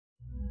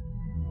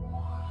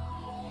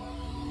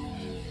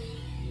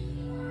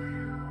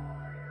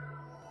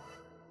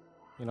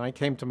I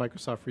came to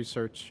Microsoft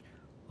Research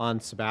on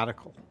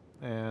sabbatical,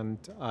 and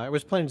I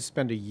was planning to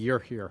spend a year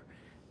here.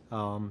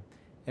 Um,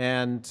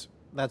 and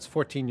that's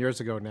 14 years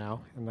ago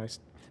now, and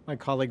my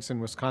colleagues in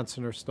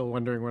Wisconsin are still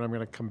wondering when I'm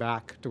going to come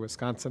back to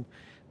Wisconsin.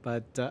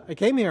 But I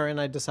came here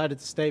and I decided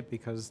to stay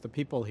because the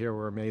people here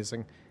were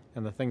amazing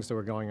and the things that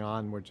were going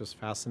on were just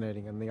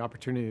fascinating. And the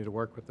opportunity to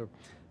work with the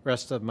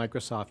rest of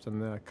Microsoft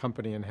and the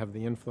company and have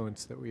the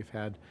influence that we've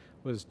had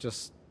was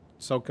just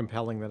so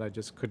compelling that I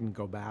just couldn't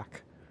go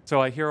back.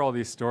 So I hear all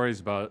these stories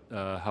about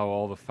how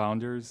all the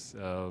founders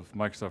of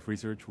Microsoft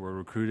Research were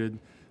recruited.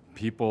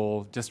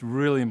 People, just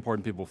really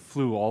important people,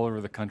 flew all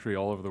over the country,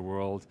 all over the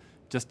world,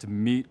 just to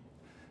meet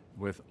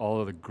with all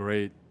of the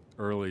great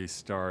early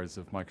stars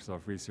of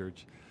Microsoft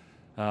Research.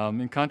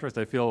 In contrast,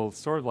 I feel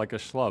sort of like a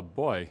schlub.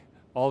 Boy,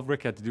 all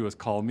Rick had to do was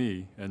call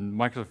me, and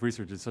Microsoft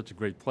Research is such a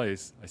great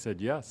place. I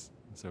said yes,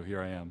 and so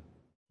here I am.